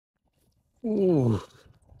Ooh,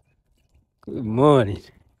 good morning.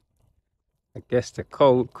 I guess the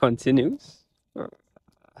cold continues.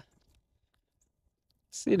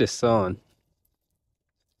 See the sun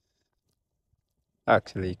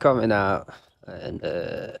actually coming out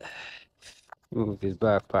and move his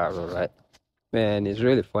back part, all right? Man, it's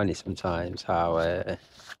really funny sometimes how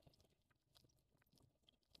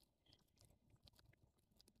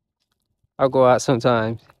I'll go out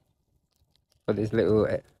sometimes for this little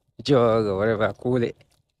jog or whatever I call it.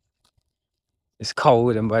 It's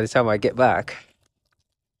cold, and by the time I get back,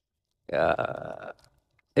 uh,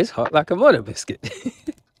 it's hot like a butter biscuit.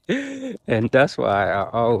 And that's why I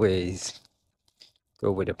always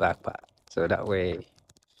go with a backpack. So that way I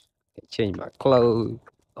can change my clothes.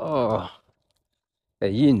 Oh,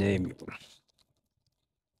 you name it.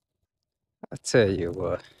 I tell you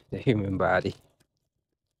what, the human body,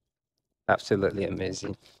 absolutely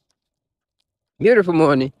amazing. Beautiful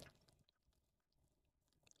morning.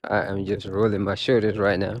 I am just rolling my shoulders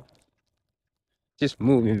right now, just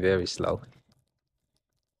moving very slow.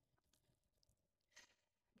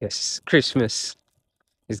 Yes, Christmas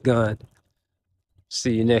is gone.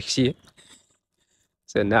 See you next year.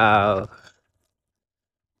 So now,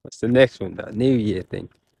 what's the next one? The New Year thing.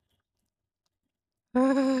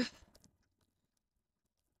 I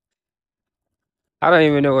don't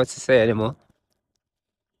even know what to say anymore.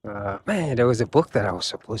 Man, there was a book that I was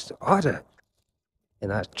supposed to order,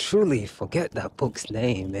 and I truly forget that book's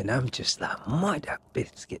name, and I'm just like, mother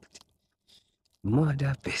biscuit,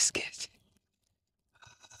 mother biscuit.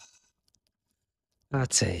 I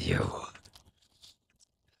tell you,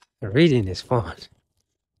 reading is fun.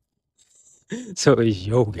 So is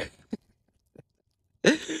yoga.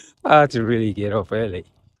 I had to really get up early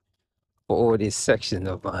for all this section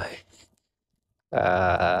of my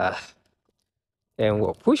uh and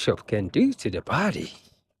what push-up can do to the body.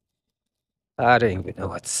 I don't even know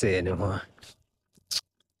what to say anymore.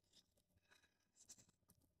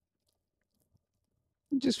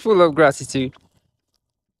 I'm just full of gratitude.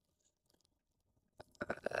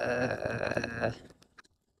 Uh,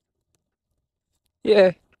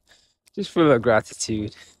 yeah, just full of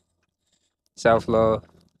gratitude, self-love,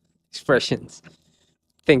 expressions,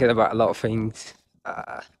 thinking about a lot of things.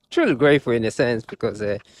 Truly grateful in a sense because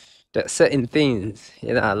there are certain things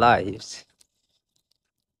in our lives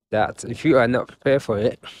that if you are not prepared for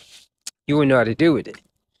it, you will know how to deal with it.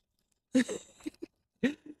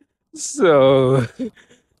 So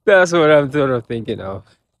that's what I'm sort of thinking of.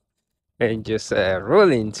 And just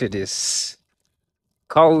rolling to this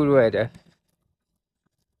cold weather.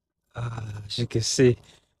 As you can see,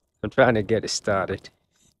 I'm trying to get it started.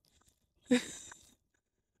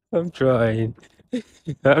 I'm trying.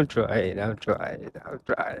 I'm trying.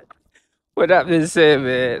 With that being said,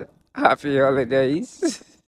 man, happy holidays.